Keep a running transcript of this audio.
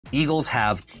Eagles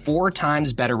have 4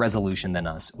 times better resolution than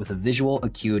us with a visual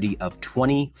acuity of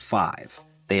 25.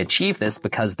 They achieve this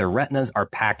because their retinas are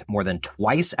packed more than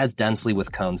twice as densely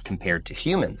with cones compared to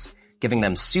humans, giving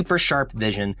them super sharp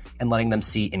vision and letting them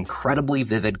see incredibly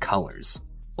vivid colors.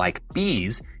 Like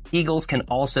bees, eagles can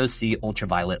also see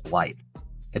ultraviolet light.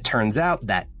 It turns out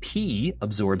that pee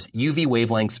absorbs UV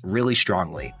wavelengths really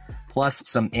strongly. Plus,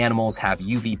 some animals have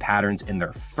UV patterns in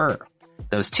their fur.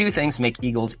 Those two things make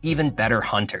eagles even better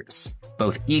hunters.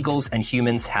 Both eagles and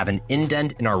humans have an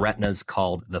indent in our retinas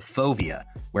called the fovea,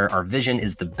 where our vision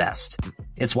is the best.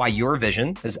 It's why your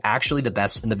vision is actually the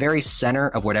best in the very center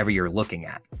of whatever you're looking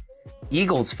at.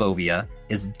 Eagles' fovea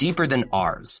is deeper than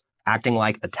ours, acting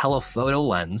like a telephoto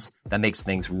lens that makes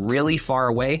things really far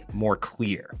away more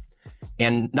clear.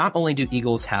 And not only do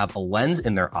eagles have a lens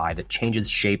in their eye that changes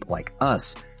shape like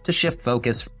us to shift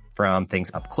focus from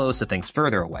things up close to things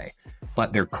further away,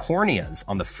 but their corneas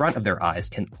on the front of their eyes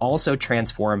can also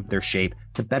transform their shape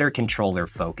to better control their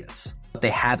focus. But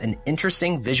they have an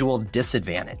interesting visual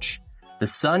disadvantage. The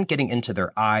sun getting into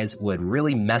their eyes would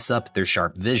really mess up their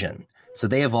sharp vision, so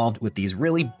they evolved with these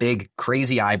really big,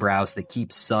 crazy eyebrows that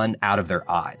keep sun out of their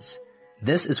eyes.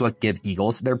 This is what gives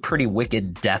eagles their pretty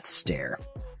wicked death stare.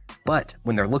 But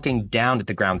when they're looking down at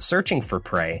the ground searching for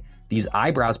prey, these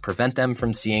eyebrows prevent them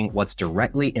from seeing what's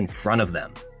directly in front of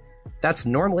them. That's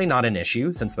normally not an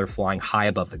issue since they're flying high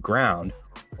above the ground,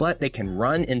 but they can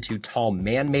run into tall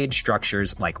man-made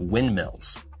structures like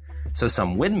windmills. So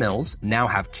some windmills now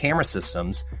have camera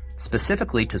systems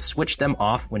specifically to switch them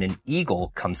off when an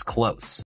eagle comes close.